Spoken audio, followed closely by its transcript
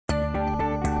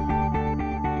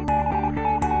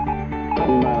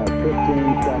T-minus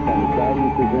 15 seconds.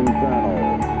 Guidance is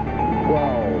internal.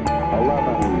 12,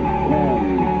 11,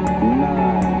 10,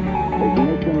 9.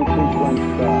 Ignition sequence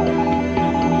start.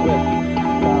 6,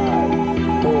 5,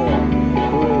 4,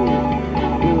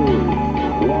 3,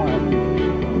 2, 1,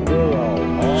 0.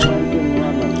 All engine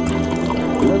running.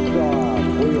 Liftoff.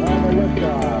 We have a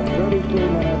liftoff. 32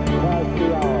 minutes past the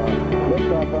hour.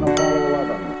 Liftoff on Apollo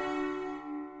 11.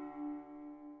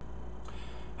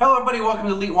 Hello everybody, welcome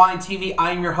to Elite Wine TV.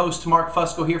 I'm your host, Mark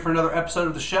Fusco, here for another episode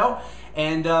of the show.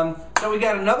 And so we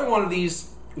got another one of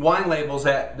these wine labels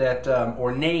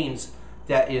or names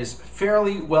that is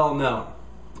fairly well known.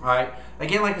 All right.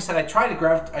 Again, like I said, I try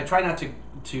not to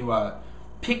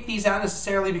pick these out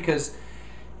necessarily because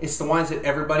it's the wines that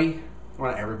everybody, well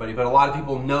not everybody, but a lot of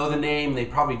people know the name. They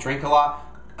probably drink a lot,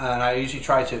 and I usually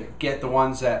try to get the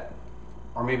ones that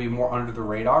are maybe more under the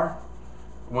radar.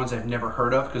 Ones I've never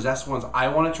heard of, because that's the ones I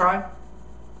want to try.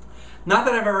 Not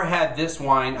that I've ever had this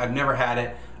wine. I've never had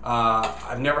it.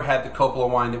 I've never had the Coppola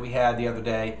wine that we had the other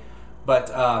day. But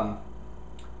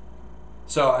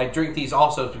so I drink these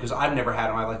also because I've never had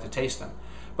them. I like to taste them.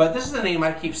 But this is a name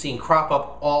I keep seeing crop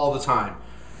up all the time,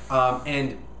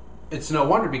 and it's no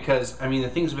wonder because I mean the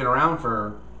thing's been around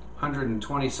for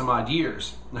 120 some odd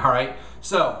years. All right.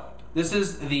 So this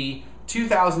is the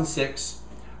 2006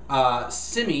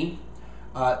 Simi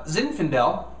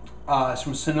Zinfandel. It's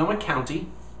from Sonoma County.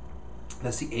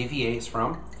 That's the AVA it's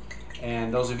from.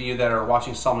 And those of you that are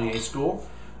watching Sommelier School,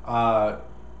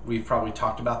 we've probably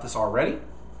talked about this already.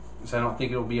 So I don't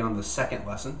think it'll be on the second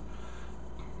lesson.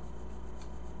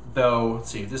 Though, let's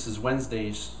see, this is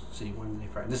Wednesday's, Wednesday,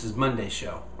 Friday. This is Monday's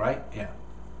show, right? Yeah.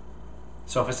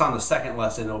 So if it's on the second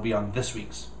lesson, it'll be on this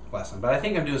week's lesson. But I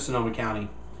think I'm doing Sonoma County,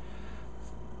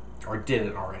 or did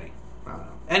it already. I don't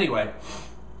know. Anyway.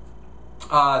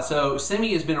 So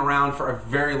Simi has been around for a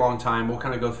very long time. We'll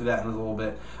kind of go through that in a little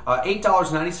bit.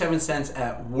 $8.97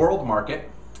 at World Market.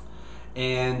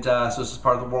 And so this is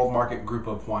part of the World Market group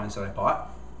of wines that I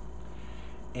bought.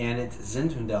 And it's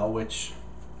Zinfandel, which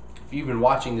if you've been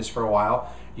watching this for a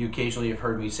while, you occasionally have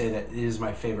heard me say that it is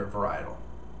my favorite varietal.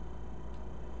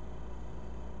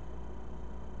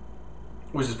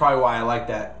 Which is probably why I like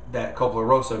that Coppola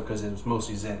Rosso, because it was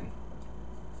mostly Zin.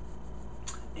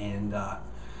 And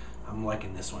I'm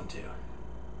liking this one too.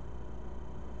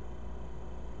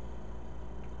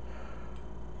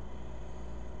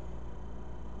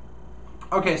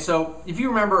 Okay, so if you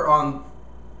remember on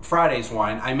Friday's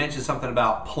wine, I mentioned something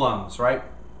about plums, right?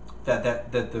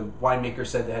 That the winemaker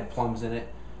said they had plums in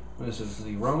it. This is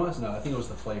the aromas? No, I think it was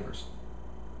the flavors.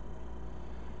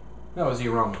 No, it was the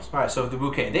aromas. All right, so the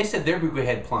bouquet. They said their bouquet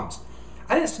had plums.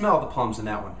 I didn't smell the plums in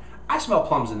that one. I smell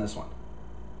plums in this one.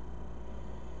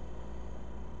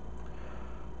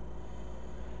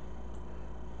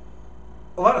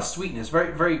 A lot of sweetness,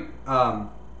 very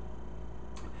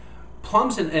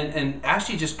plums and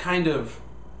actually just kind of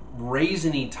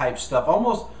raisiny type stuff,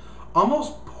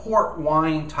 almost port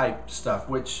wine type stuff,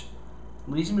 which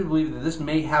leads me to believe that this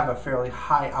may have a fairly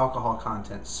high alcohol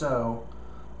content. So,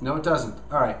 no, it doesn't.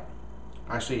 All right,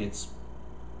 actually, it's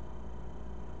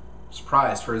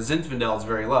surprised for a Zinfandel. It's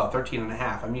very low,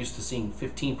 13.5. I'm used to seeing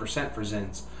 15% for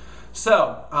Zins.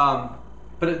 So,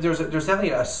 but there's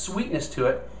definitely a sweetness to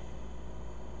it.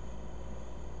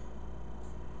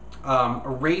 A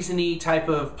raisiny type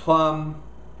of plum,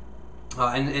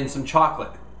 and some chocolate.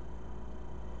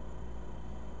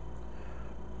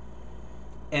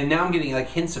 And now I'm getting like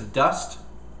hints of dust.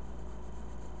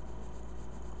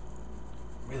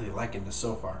 Really liking this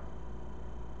so far.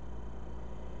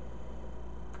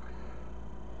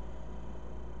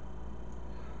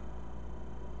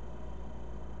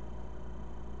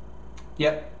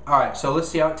 Yep. All right, so let's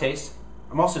see how it tastes.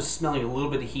 I'm also smelling a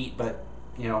little bit of heat, but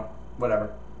you know,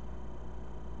 whatever.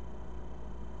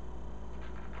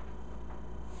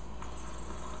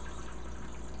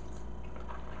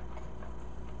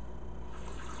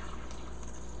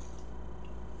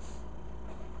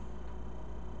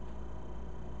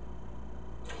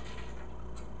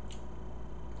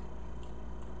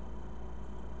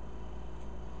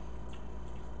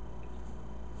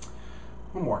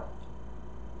 One more.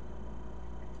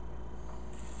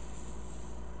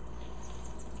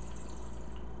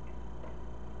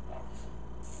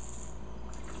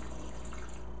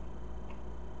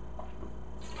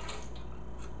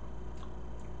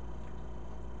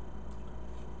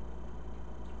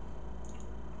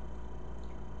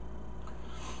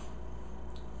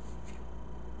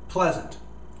 Pleasant.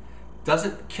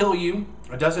 Doesn't kill you.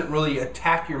 It doesn't really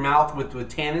attack your mouth with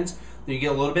tannins. You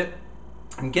get a little bit.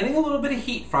 I'm getting a little bit of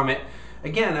heat from it.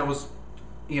 Again, I was,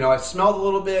 I smelled a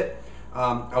little bit.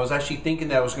 I was actually thinking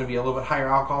that it was going to be a little bit higher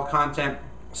alcohol content.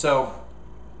 So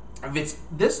if it's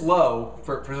this low,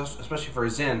 especially for a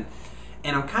Zin,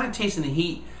 and I'm kind of tasting the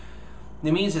heat,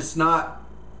 it means it's not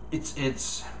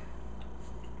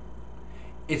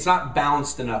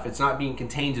balanced enough. It's not being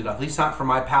contained enough, at least not for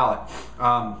my palate.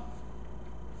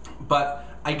 But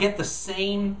I get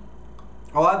a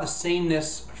lot of the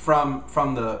sameness from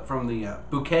the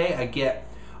bouquet I get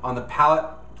on the palate.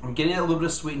 I'm getting a little bit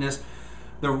of sweetness.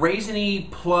 The raisiny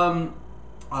plum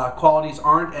qualities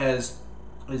aren't as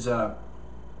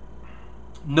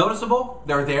noticeable.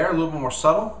 They're there, a little bit more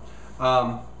subtle.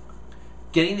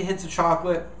 Getting the hints of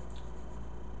chocolate,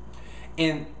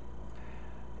 and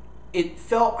it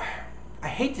felt, I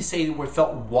hate to say the word,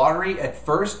 felt watery at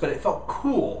first, but it felt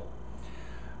cool.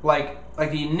 Like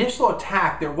the initial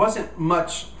attack, there wasn't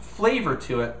much flavor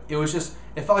to it. It was just,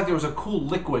 it felt like there was a cool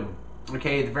liquid,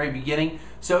 okay, at the very beginning.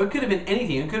 So it could have been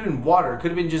anything. It could have been water. It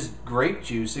could have been just grape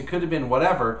juice. It could have been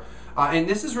whatever. And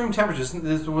this is room temperature.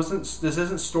 This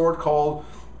isn't stored cold.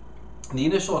 The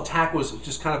initial attack was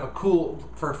just kind of a cool,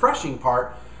 refreshing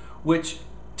part, which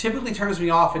typically turns me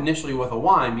off initially with a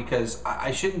wine, because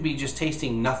I shouldn't be just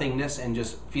tasting nothingness and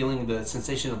just feeling the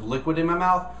sensation of liquid in my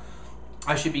mouth.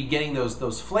 I should be getting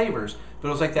those flavors. But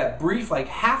it was like that brief, like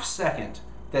half second,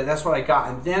 that's what I got,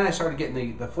 and then I started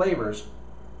getting the flavors.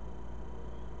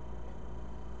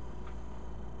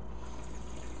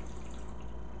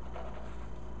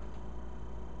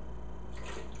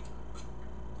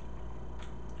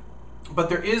 But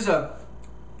there's a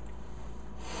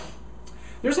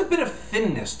bit of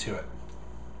thinness to it.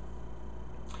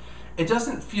 It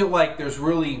doesn't feel like there's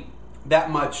really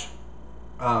that much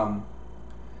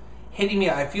hitting me.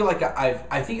 I feel like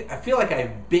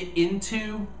I've bit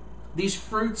into these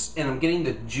fruits and I'm getting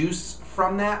the juice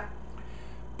from that,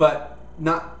 but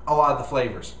not a lot of the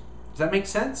flavors. Does that make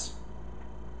sense?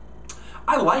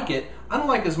 I like it. I don't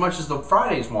like it as much as the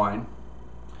Friday's wine,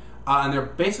 and they're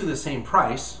basically the same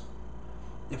price.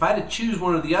 If I had to choose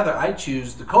one or the other, I'd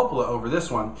choose the Coppola over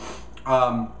this one.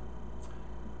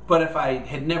 But if I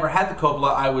had never had the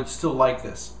Coppola, I would still like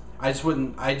this. I just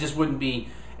wouldn't be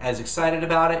as excited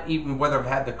about it, even whether I've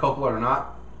had the Coppola or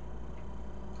not.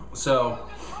 So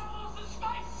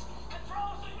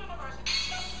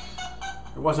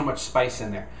there wasn't much spice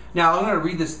in there. Now I'm going to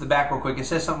read this to the back real quick. It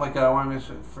says something like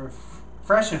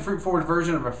fresh and fruit-forward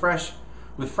version of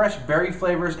with fresh berry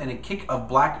flavors and a kick of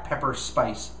black pepper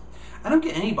spice. I don't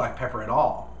get any black pepper at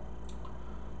all.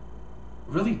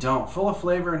 Really don't. Full of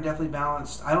flavor and definitely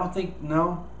balanced. I don't think,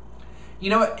 no. You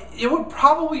know, it would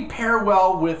probably pair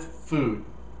well with food.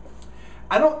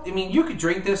 I mean, you could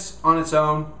drink this on its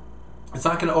own. It's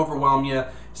not going to overwhelm you.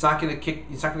 It's not going to kick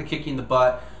you in the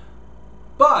butt.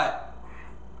 But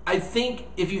I think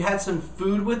if you had some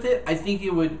food with it, I think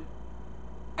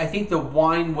the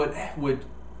wine would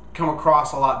come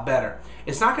across a lot better.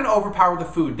 It's not going to overpower the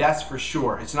food, that's for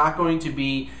sure. It's not going to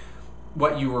be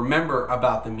what you remember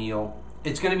about the meal.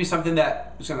 It's going to be something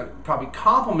that is going to probably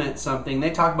complement something.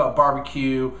 They talk about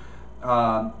barbecue,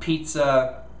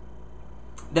 pizza.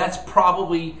 That's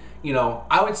probably,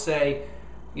 I would say,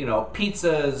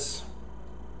 pizzas,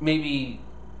 maybe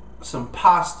some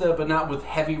pasta, but not with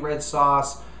heavy red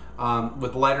sauce,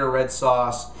 with lighter red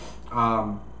sauce.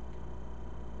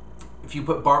 If you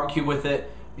put barbecue with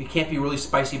it, it can't be really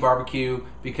spicy barbecue,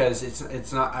 because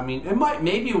it's not, I mean,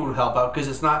 maybe it would help out because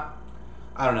it's not,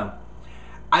 I don't know.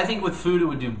 I think with food it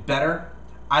would do better.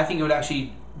 I think it would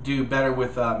actually do better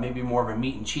with maybe more of a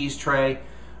meat and cheese tray.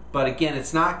 But again,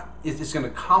 it's going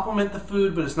to complement the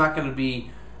food, but it's not going to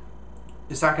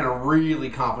really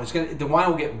complement. The wine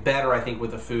will get better, I think,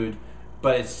 with the food,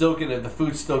 but the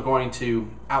food's still going to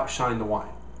outshine the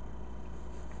wine.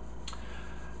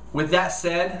 With that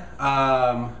said,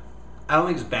 I don't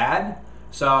think it's bad,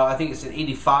 so I think it's an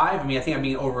 85. I mean, I think I'm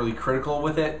being overly critical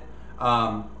with it,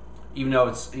 even though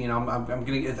it's,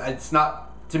 it's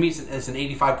not, to me, it's an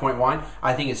 85 point wine.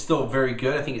 I think it's still very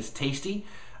good. I think it's tasty,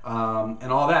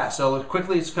 and all that. So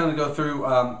quickly, let's kind of go through.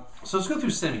 So let's go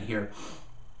through Simi here.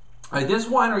 This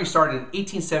winery started in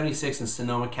 1876 in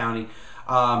Sonoma County.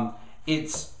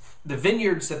 It's the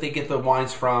vineyards that they get the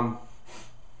wines from.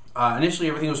 Initially,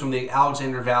 everything was from the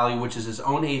Alexander Valley, which is its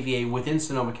own AVA within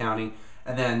Sonoma County,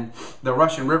 and then the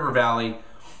Russian River Valley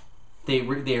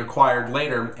they acquired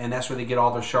later, and that's where they get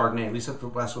all their Chardonnay. At least that's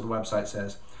what the website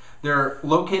says. They're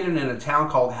located in a town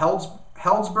called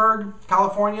Healdsburg,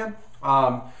 California,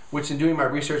 which in doing my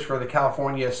research for the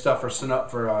California stuff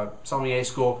for sommelier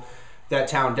school, that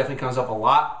town definitely comes up a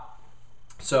lot.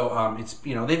 So it's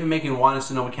they've been making wine in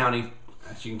Sonoma County,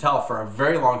 as you can tell, for a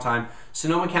very long time.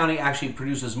 Sonoma County actually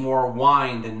produces more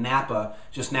wine than Napa.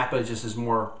 Napa just is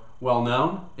more well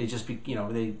known. They just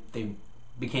they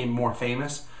became more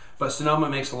famous. But Sonoma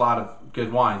makes a lot of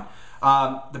good wine.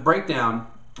 The breakdown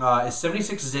is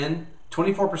 76 Zin,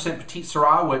 24% Petite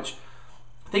Syrah, which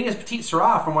the thing is, Petite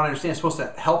Syrah, from what I understand, is supposed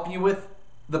to help you with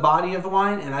the body of the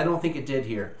wine, and I don't think it did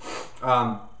here.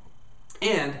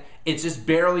 And it's just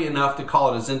barely enough to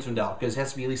call it a Zinfandel, because it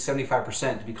has to be at least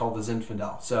 75% to be called a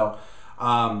Zinfandel. So,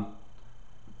 I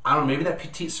don't know, maybe that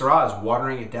Petite Syrah is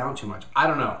watering it down too much. I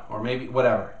don't know, or maybe,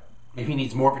 whatever. Maybe it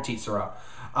needs more Petite Syrah.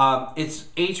 It's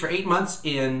aged for 8 months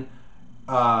in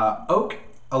oak.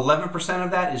 11%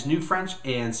 of that is New French,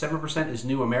 and 7% is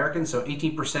New American, so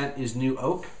 18% is New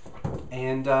Oak.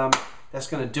 And that's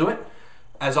going to do it.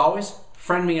 As always,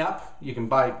 friend me up. You can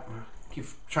buy, keep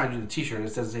trying to do the t-shirt. It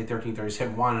doesn't say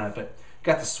 1337 wine on it, but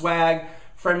got the swag.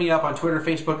 Friend me up on Twitter,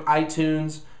 Facebook,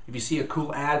 iTunes. If you see a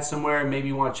cool ad somewhere, maybe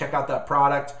you want to check out that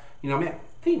product. You know, man,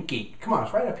 Theme Geek, come on,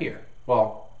 it's right up here.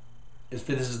 Well, if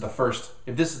this is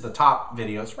the top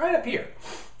video, it's right up here.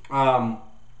 And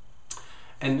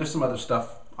there's some other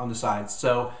stuff on the sides.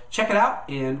 So check it out,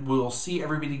 and we'll see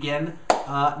everybody again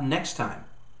next time.